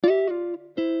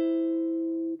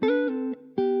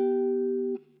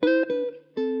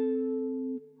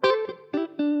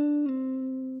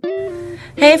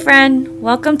Hey friend,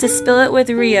 welcome to Spill It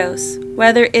with Rios.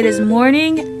 Whether it is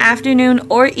morning, afternoon,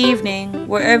 or evening,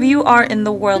 wherever you are in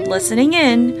the world listening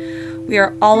in, we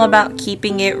are all about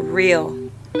keeping it real.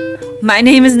 My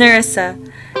name is Narissa,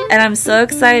 and I'm so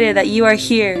excited that you are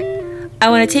here. I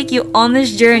want to take you on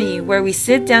this journey where we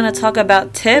sit down and talk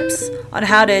about tips on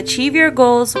how to achieve your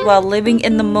goals while living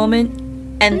in the moment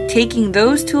and taking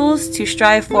those tools to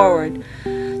strive forward.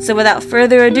 So without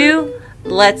further ado,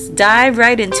 let's dive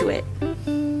right into it.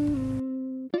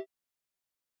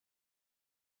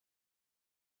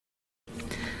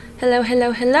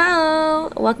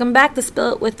 Hello. Welcome back to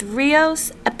Spill It with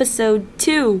Rios, episode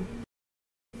 2.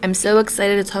 I'm so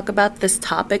excited to talk about this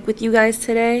topic with you guys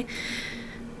today.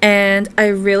 And I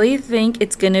really think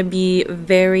it's going to be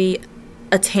very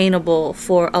attainable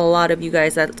for a lot of you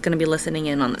guys that's going to be listening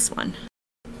in on this one.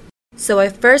 So I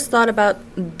first thought about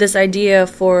this idea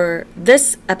for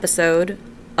this episode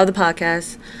of the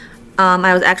podcast.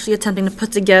 I was actually attempting to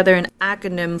put together an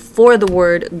acronym for the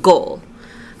word goal.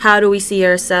 How do we see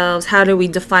ourselves? How do we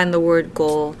define the word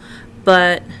goal?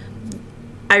 But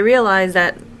I realized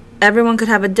that everyone could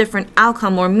have a different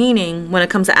outcome or meaning when it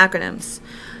comes to acronyms.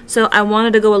 So I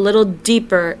wanted to go a little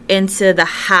deeper into the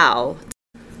how.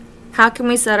 How can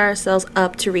we set ourselves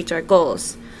up to reach our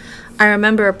goals? I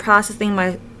remember processing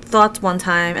my thoughts one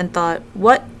time and thought,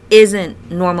 what isn't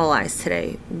normalized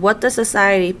today? What does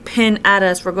society pin at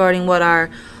us regarding what our,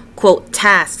 quote,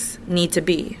 tasks need to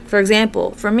be? For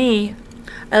example, for me,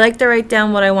 I like to write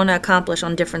down what I want to accomplish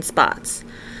on different spots,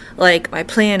 like my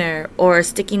planner or a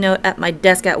sticky note at my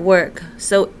desk at work.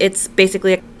 So it's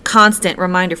basically a constant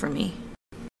reminder for me.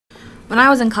 When I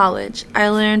was in college, I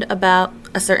learned about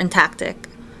a certain tactic.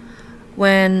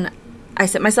 When I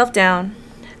sit myself down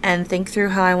and think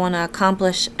through how I want to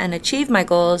accomplish and achieve my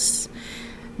goals,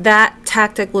 that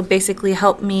tactic will basically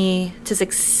help me to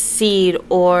succeed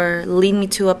or lead me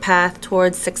to a path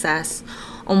towards success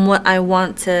on what I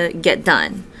want to get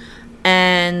done.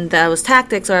 And those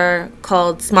tactics are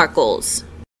called SMART goals.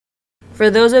 For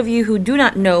those of you who do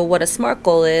not know what a SMART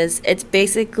goal is, it's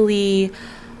basically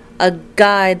a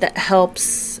guide that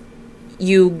helps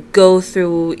you go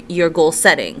through your goal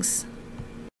settings.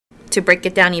 To break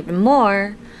it down even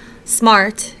more,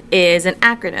 SMART is an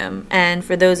acronym, and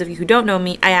for those of you who don't know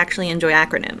me, I actually enjoy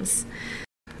acronyms.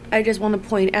 I just want to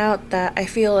point out that I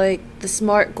feel like the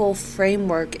SMART goal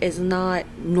framework is not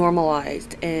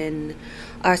normalized in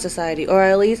our society, or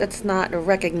at least it's not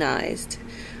recognized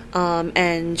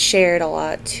and shared a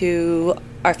lot to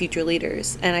our future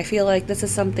leaders. And I feel like this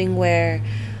is something where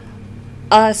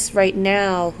us right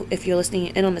now, if you're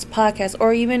listening in on this podcast,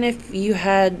 or even if you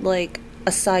had like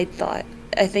a side thought,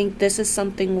 I think this is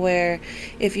something where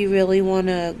if you really want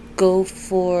to go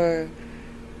for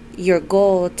your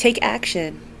goal, take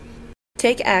action.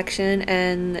 Take action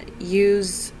and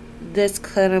use this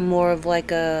kind of more of like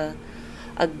a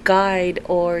guide,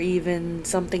 or even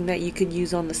something that you could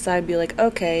use on the side. Be like,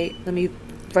 okay, let me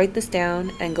write this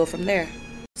down and go from there.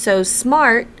 So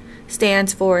SMART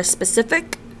stands for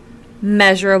specific,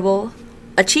 measurable,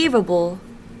 achievable,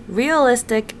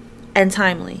 realistic, and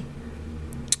timely.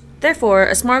 Therefore,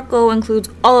 a SMART goal includes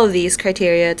all of these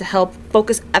criteria to help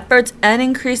focus efforts and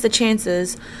increase the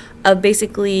chances of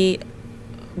basically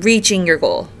reaching your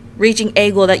goal, reaching a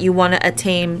goal that you want to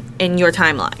attain in your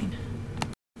timeline.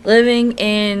 Living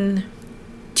in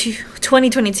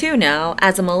 2022 now,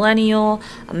 as a millennial,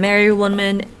 a married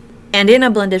woman, and in a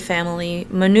blended family,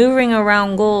 maneuvering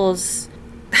around goals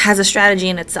has a strategy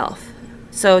in itself.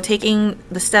 So taking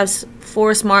the steps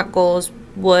for SMART goals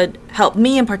would help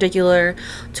me in particular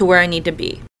to where I need to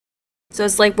be. So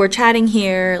it's like we're chatting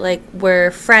here, like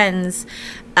we're friends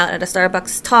out at a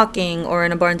Starbucks talking, or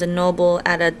in a Barnes & Noble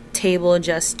at a table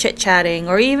just chit-chatting,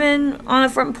 or even on a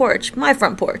front porch, my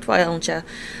front porch, why don't you?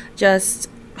 Just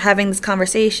having this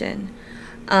conversation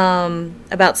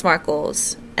about SMART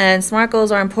goals. And SMART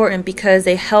goals are important because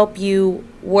they help you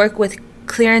work with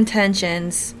clear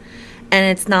intentions, and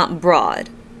it's not broad.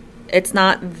 It's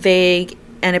not vague,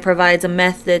 and it provides a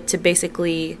method to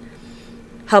basically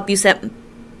help you set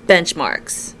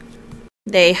benchmarks.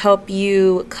 They help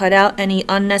you cut out any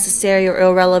unnecessary or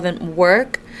irrelevant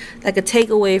work that could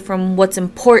take away from what's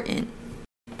important.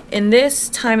 In this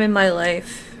time in my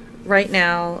life, right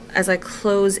now, as I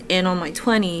close in on my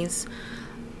 20s,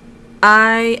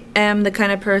 I am the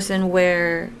kind of person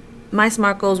where my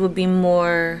SMART goals would be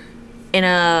more in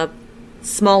a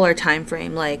smaller time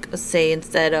frame. Like, let's say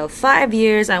instead of 5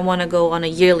 years, I want to go on a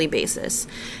yearly basis.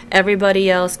 Everybody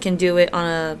else can do it on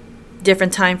a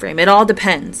different time frame. It all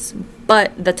depends.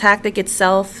 But the tactic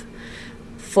itself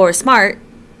for SMART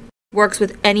works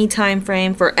with any time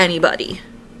frame for anybody.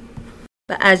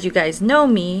 But as you guys know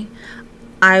me,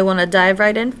 I want to dive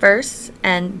right in first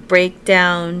and break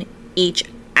down each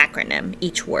acronym,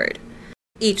 each word,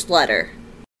 each letter.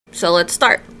 So let's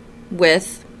start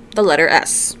with the letter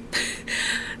S.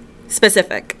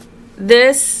 Specific.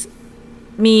 This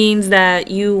means that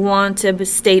you want to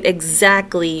state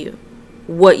exactly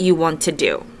what you want to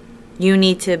do. You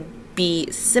need to be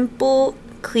simple,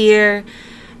 clear,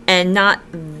 and not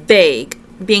vague.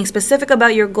 Being specific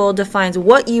about your goal defines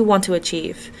what you want to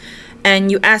achieve.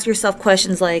 And you ask yourself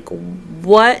questions like,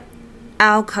 what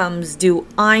outcomes do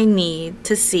I need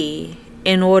to see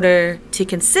in order to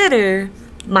consider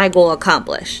my goal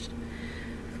accomplished?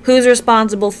 Who's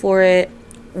responsible for it?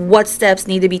 What steps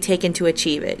need to be taken to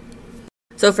achieve it?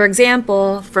 So for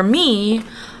example, for me,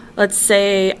 let's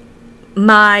say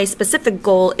my specific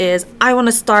goal is I want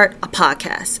to start a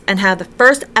podcast and have the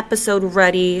first episode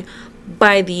ready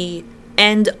by the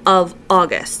end of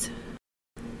August.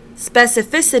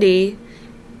 Specificity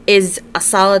is a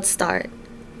solid start.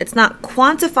 It's not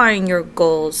quantifying your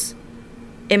goals.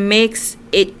 It makes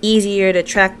it easier to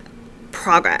track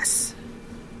progress.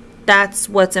 That's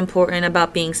what's important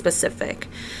about being specific.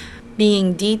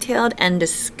 Being detailed and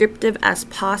descriptive as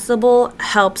possible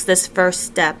helps this first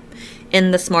step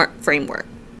in the SMART framework.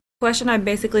 The question I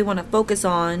basically want to focus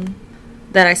on,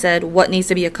 that I said what needs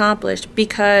to be accomplished,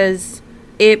 because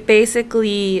it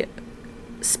basically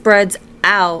spreads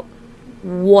out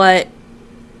what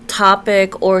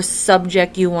topic or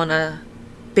subject you want to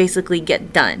basically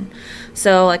get done.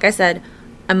 So like I said,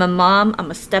 I'm a mom,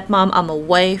 I'm a stepmom, I'm a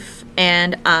wife,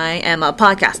 and I am a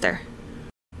podcaster.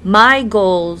 My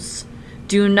goals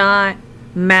do not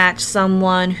match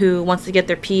someone who wants to get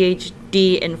their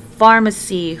PhD in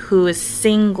pharmacy, who is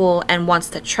single and wants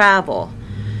to travel.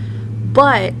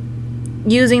 But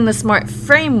using the SMART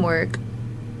framework,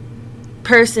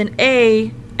 person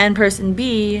A and person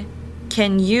B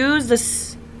can use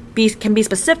this, can be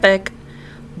specific,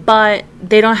 but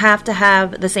they don't have to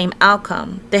have the same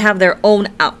outcome. They have their own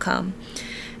outcome.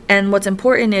 And what's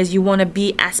important is you want to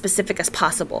be as specific as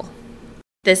possible.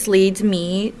 This leads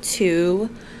me to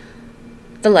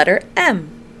the letter M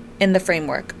in the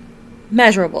framework,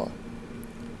 measurable.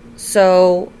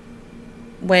 So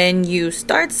when you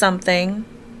start something,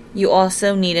 you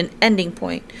also need an ending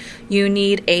point. You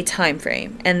need a time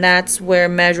frame, and that's where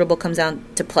measurable comes down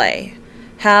to play.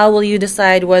 How will you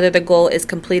decide whether the goal is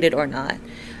completed or not?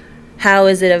 How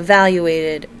is it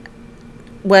evaluated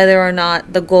whether or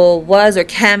not the goal was or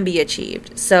can be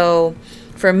achieved? So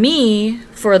for me,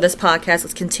 for this podcast,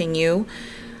 let's continue.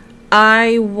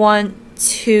 I want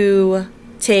to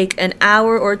take an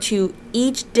hour or two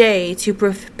each day to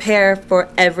prepare for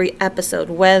every episode,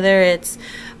 whether it's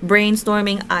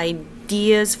brainstorming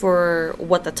ideas for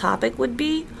what the topic would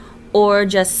be, or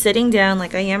just sitting down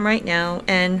like I am right now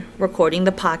and recording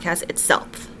the podcast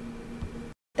itself.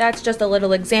 That's just a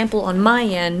little example on my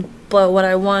end, but what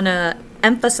I want to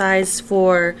emphasize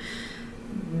for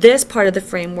this part of the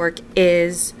framework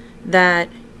is that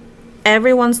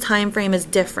everyone's time frame is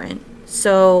different.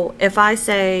 So if I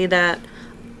say that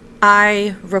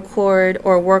I record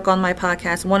or work on my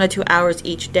podcast 1 to 2 hours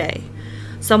each day,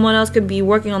 someone else could be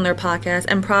working on their podcast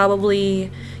and probably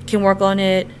can work on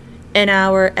it an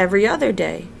hour every other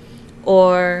day,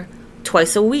 or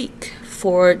twice a week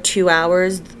for 2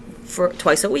 hours for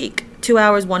twice a week, 2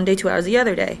 hours one day, 2 hours the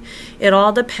other day. It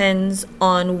all depends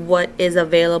on what is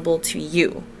available to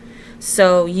you.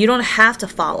 So you don't have to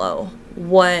follow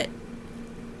what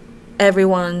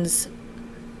everyone's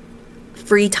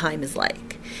free time is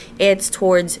like. It's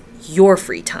towards your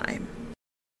free time.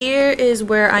 Here is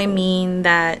where I mean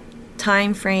that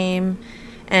time frame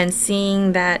and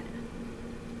seeing that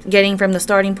getting from the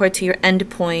starting point to your end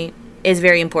point is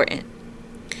very important.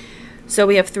 So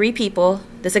we have 3 people,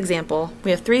 this example,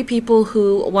 we have 3 people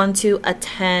who want to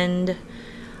attend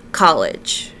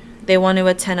college. They want to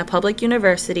attend a public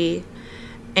university,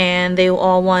 and they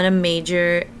all want to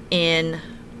major in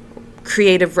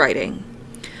creative writing.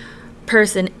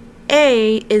 Person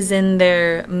A is in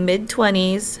their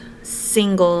mid-20s,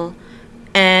 single,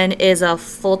 and is a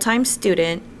full-time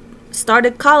student,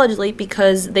 started college late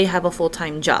because they have a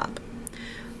full-time job.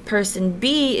 Person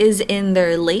B is in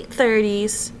their late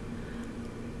 30s,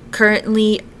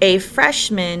 currently a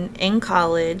freshman in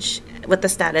college with the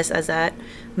status as that,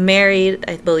 married,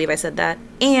 I believe I said that,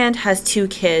 and has 2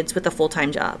 kids with a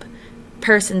full-time job.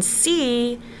 Person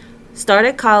C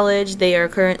started college. They are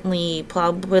currently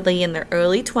probably in their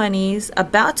early 20s,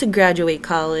 about to graduate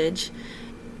college,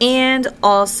 and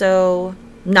also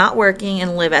not working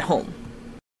and live at home.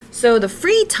 So the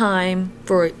free time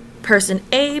for person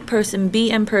A, person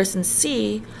B, and person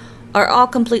C are all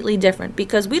completely different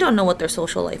because we don't know what their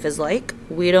social life is like.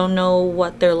 We don't know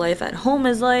what their life at home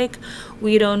is like.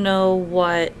 We don't know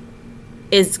what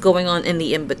is going on in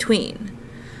the in-between,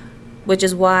 which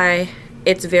is why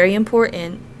it's very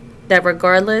important that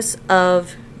regardless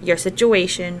of your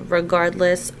situation,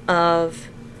 regardless of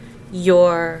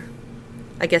your,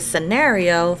 I guess,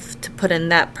 scenario, to put in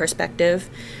that perspective,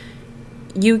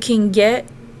 you can get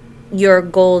your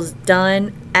goals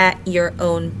done at your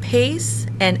own pace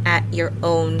and at your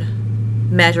own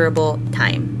measurable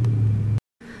time.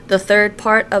 The third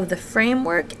part of the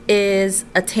framework is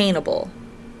attainable,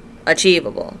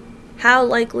 achievable. How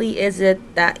likely is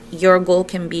it that your goal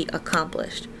can be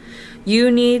accomplished? You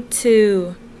need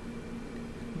to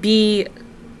be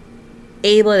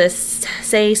able to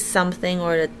say something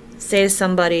or to say to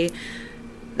somebody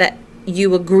that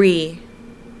you agree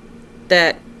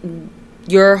that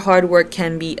your hard work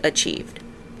can be achieved.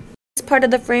 This part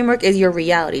of the framework is your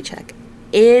reality check.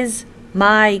 Is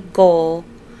my goal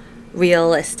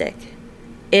realistic?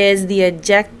 Is the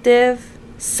objective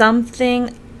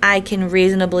something I can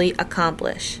reasonably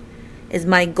accomplish? Is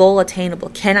my goal attainable?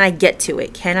 Can I get to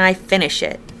it? Can I finish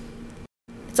it?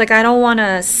 It's like I don't want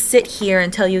to sit here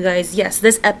and tell you guys, yes,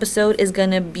 this episode is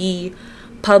going to be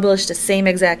published the same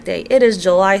exact day. It is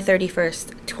July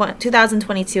 31st,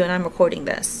 2022, and I'm recording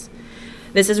this.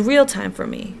 This is real time for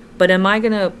me. But am I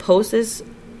going to post this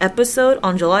episode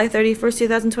on July 31st,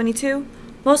 2022?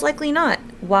 Most likely not.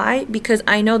 Why? Because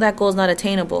I know that goal is not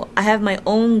attainable. I have my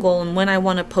own goal and when I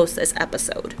want to post this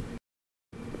episode.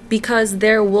 Because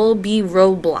there will be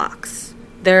roadblocks.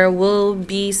 There will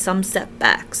be some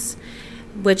setbacks.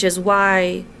 Which is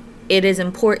why it is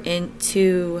important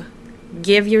to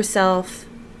give yourself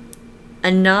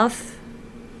enough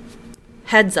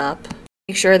heads up.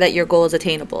 Make sure that your goal is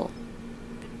attainable.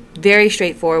 Very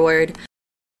straightforward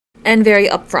and very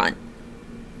upfront.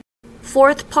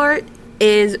 Fourth part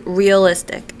is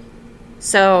realistic.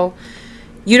 So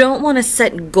you don't want to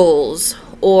set goals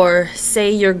or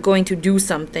say you're going to do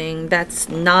something that's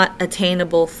not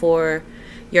attainable for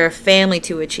your family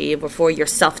to achieve or for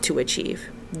yourself to achieve.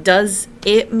 Does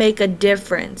it make a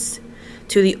difference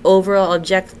to the overall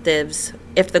objectives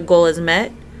if the goal is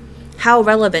met? How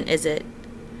relevant is it?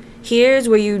 Here's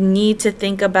where you need to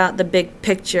think about the big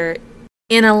picture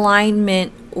in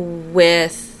alignment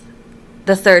with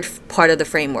the third part of the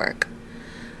framework.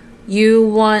 You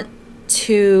want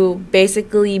to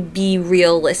basically be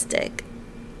realistic.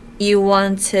 You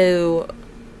want to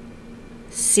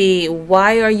see,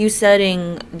 why are you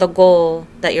setting the goal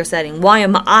that you're setting? Why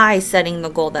am I setting the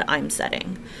goal that I'm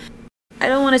setting? I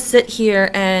don't want to sit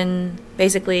here and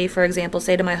basically, for example,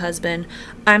 say to my husband,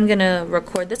 I'm going to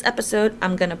record this episode,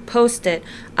 I'm going to post it,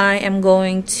 I am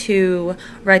going to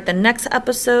write the next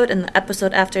episode and the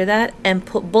episode after that and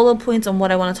put bullet points on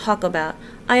what I want to talk about.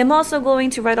 I am also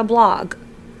going to write a blog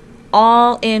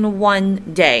all in one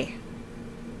day.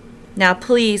 Now,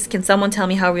 please, can someone tell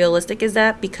me how realistic is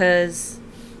that? Because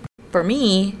for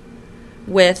me,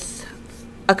 with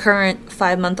a current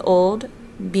 5-month-old,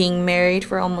 being married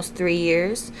for almost 3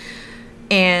 years,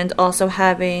 and also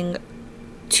having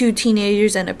 2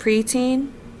 teenagers and a preteen,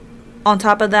 on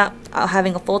top of that,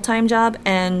 having a full-time job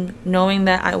and knowing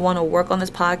that I want to work on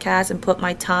this podcast and put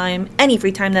my time, any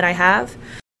free time that I have,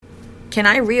 can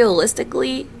I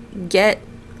realistically get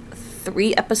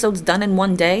 3 episodes done in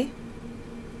one day?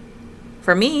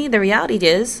 For me, the reality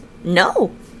is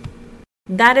no.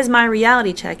 That is my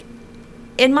reality check.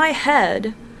 In my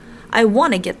head, I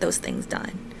want to get those things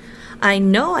done. I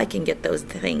know I can get those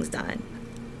things done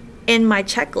in my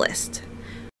checklist.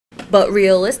 But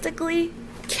realistically,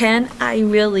 can I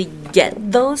really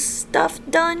get those stuff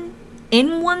done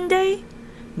in one day?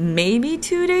 Maybe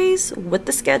 2 days with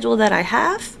the schedule that I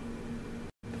have?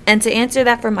 And to answer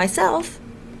that for myself,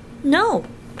 no,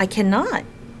 I cannot.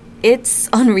 It's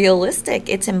unrealistic.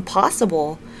 It's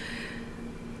impossible.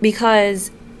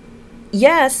 Because,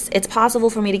 yes, it's possible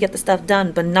for me to get the stuff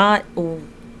done, but not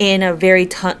in a very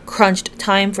crunched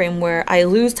time frame where I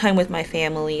lose time with my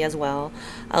family as well.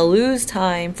 I'll lose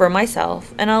time for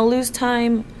myself, and I'll lose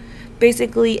time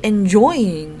basically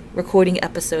enjoying recording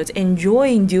episodes,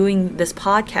 enjoying doing this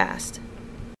podcast.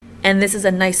 And this is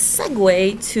a nice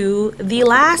segue to the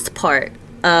last part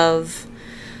of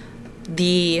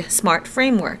the SMART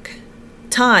framework.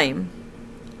 Time.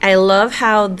 I love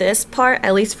how this part,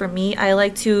 at least for me, I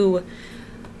like to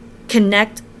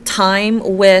connect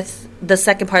time with the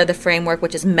second part of the framework,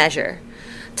 which is measure.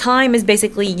 Time is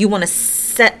basically you want to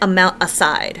set amount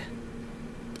aside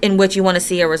in which you want to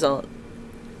see a result.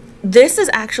 This is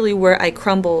actually where I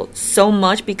crumble so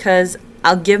much because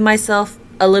I'll give myself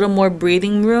a little more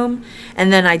breathing room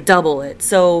and then I double it.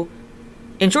 So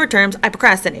in short terms, I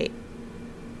procrastinate.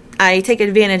 I take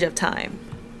advantage of time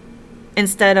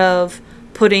instead of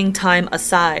putting time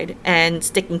aside and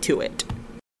sticking to it.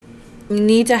 You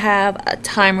need to have a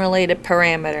time-related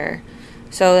parameter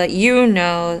so that you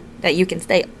know that you can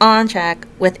stay on track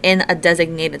within a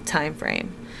designated time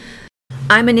frame.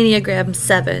 I'm an Enneagram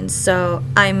 7, so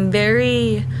I'm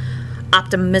very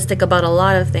optimistic about a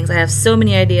lot of things. I have so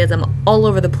many ideas. I'm all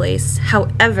over the place.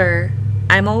 However,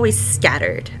 I'm always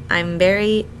scattered. I'm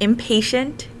very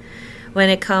impatient when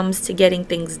it comes to getting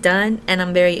things done, and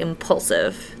I'm very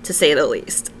impulsive, to say the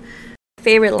least. My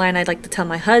favorite line I'd like to tell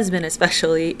my husband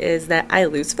especially is that I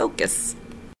lose focus.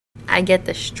 I get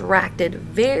distracted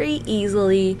very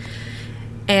easily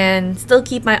and still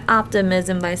keep my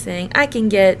optimism by saying I can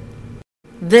get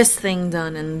this thing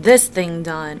done and this thing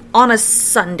done on a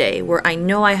Sunday where I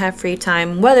know I have free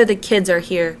time, whether the kids are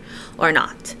here or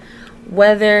not,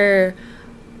 whether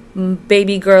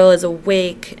baby girl is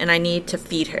awake and I need to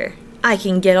feed her. I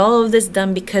can get all of this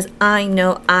done because I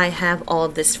know I have all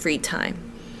of this free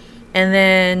time. And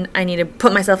then I need to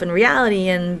put myself in reality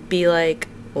and be like,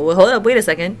 well, hold up, wait a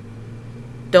second.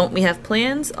 Don't we have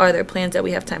plans? Are there plans that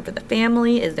we have time for the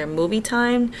family? Is there movie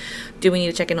time? Do we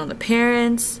need to check in on the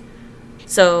parents?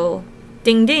 So,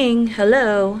 ding ding,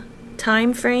 hello,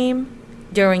 time frame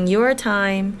during your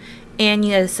time, and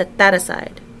you have to set that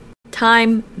aside.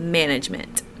 Time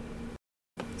management.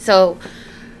 So,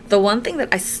 the one thing that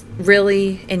I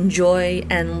really enjoy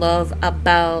and love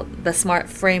about the SMART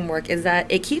framework is that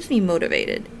it keeps me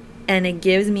motivated and it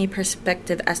gives me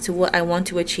perspective as to what I want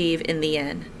to achieve in the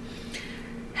end.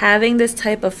 Having this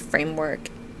type of framework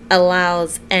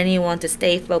allows anyone to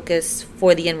stay focused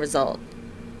for the end result.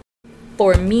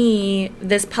 For me,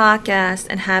 this podcast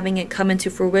and having it come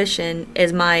into fruition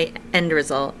is my end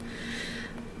result.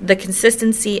 The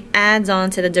consistency adds on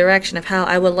to the direction of how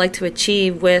I would like to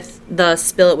achieve with the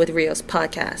Spill It with Rios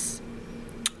podcast.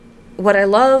 What I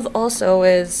love also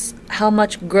is how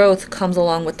much growth comes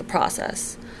along with the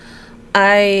process.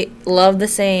 I love the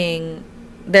saying,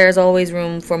 there's always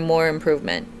room for more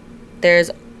improvement. There's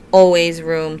always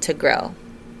room to grow.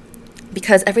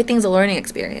 Because everything's a learning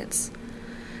experience,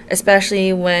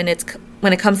 especially when it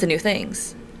comes to new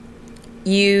things.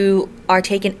 You are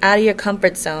taken out of your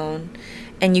comfort zone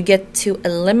and you get to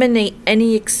eliminate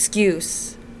any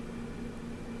excuse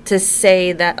to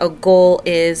say that a goal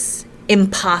is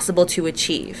impossible to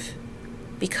achieve.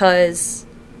 Because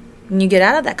when you get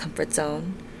out of that comfort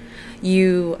zone,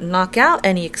 you knock out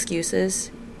any excuses,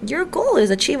 your goal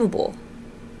is achievable.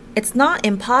 It's not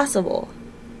impossible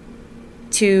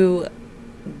to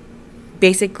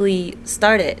basically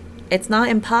start it. It's not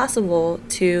impossible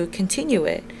to continue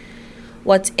it.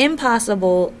 What's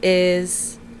impossible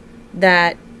is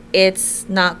that it's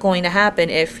not going to happen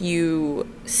if you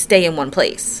stay in one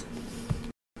place.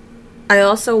 I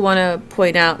also want to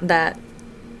point out that,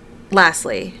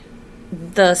 lastly,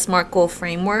 the SMART goal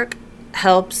framework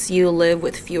helps you live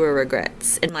with fewer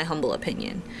regrets, in my humble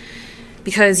opinion.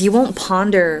 Because you won't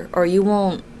ponder or you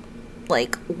won't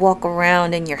walk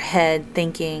around in your head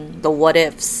thinking the what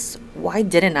ifs. Why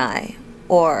didn't I?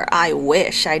 Or I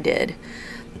wish I did.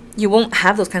 You won't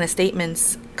have those kind of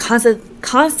statements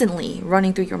constantly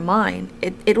running through your mind.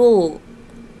 It will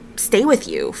stay with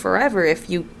you forever if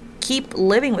you keep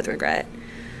living with regret.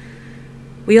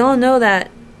 We all know that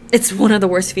it's one of the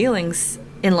worst feelings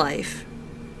in life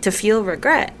to feel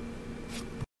regret.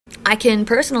 I can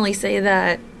personally say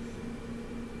that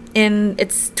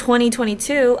it's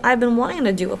 2022, I've been wanting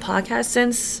to do a podcast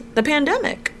since the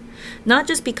pandemic. Not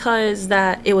just because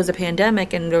that it was a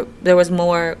pandemic and there was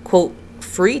more, quote,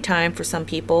 free time for some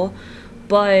people,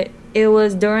 but it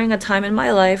was during a time in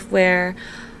my life where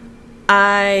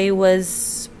I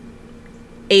was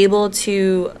able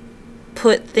to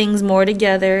put things more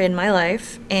together in my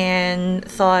life and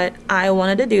thought I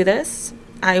wanted to do this.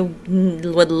 I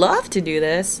would love to do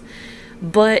this,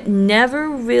 but never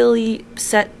really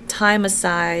set time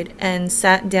aside and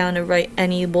sat down to write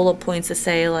any bullet points to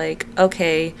say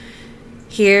okay,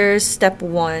 here's step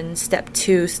 1, step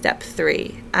 2, step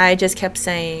 3. I just kept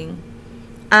saying,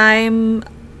 I'm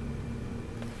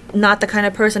not the kind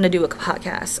of person to do a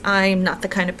podcast. I'm not the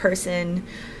kind of person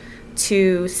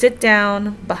to sit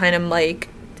down behind a mic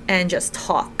and just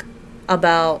talk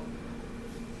about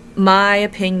my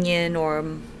opinion or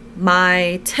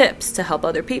my tips to help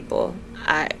other people.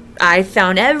 I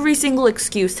found every single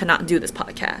excuse to not do this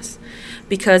podcast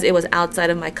because it was outside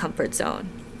of my comfort zone.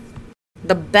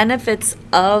 The benefits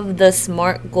of the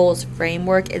SMART goals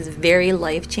framework is very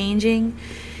life-changing.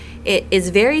 It is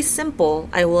very simple,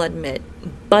 I will admit,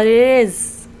 but it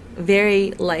is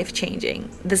very life-changing.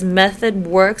 This method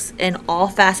works in all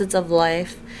facets of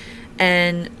life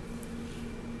and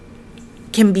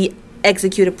can be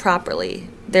executed properly.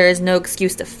 There is no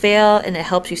excuse to fail, and it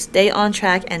helps you stay on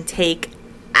track and take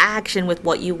action with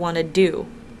what you want to do.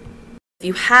 If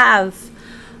you have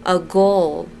a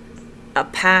goal, a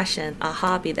passion, a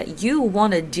hobby that you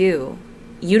want to do,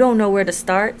 you don't know where to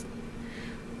start,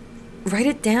 write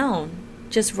it down.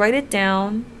 Just write it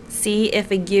down. See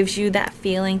if it gives you that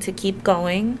feeling to keep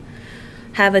going.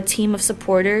 Have a team of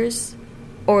supporters.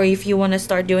 Or if you want to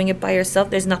start doing it by yourself,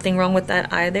 there's nothing wrong with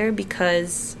that either,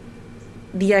 because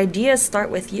the ideas start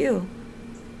with you.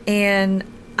 And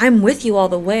I'm with you all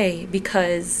the way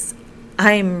because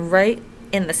I'm right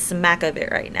in the smack of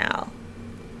it right now.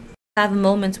 I have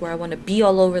moments where I want to be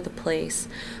all over the place,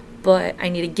 but I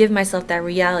need to give myself that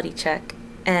reality check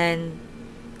and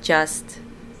just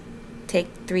take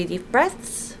 3 deep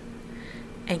breaths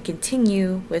and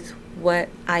continue with what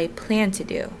I plan to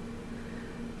do.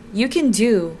 You can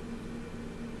do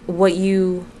what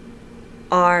you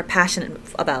are passionate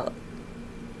about.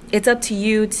 It's up to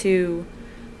you to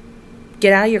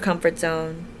get out of your comfort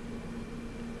zone,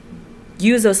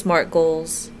 use those SMART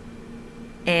goals,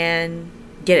 and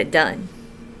get it done.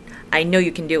 I know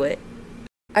you can do it.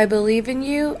 I believe in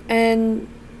you and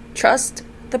trust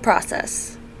the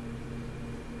process.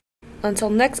 Until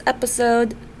next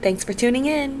episode, thanks for tuning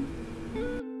in.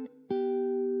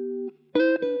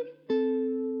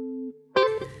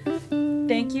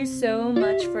 Thank you so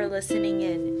much for listening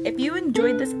in. If you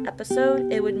enjoyed this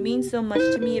episode, it would mean so much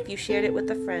to me if you shared it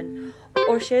with a friend,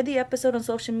 or share the episode on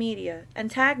social media and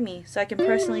tag me so I can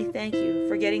personally thank you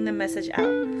for getting the message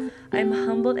out. I'm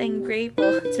humbled and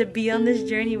grateful to be on this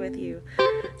journey with you.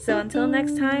 So until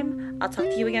next time, I'll talk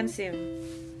to you again soon.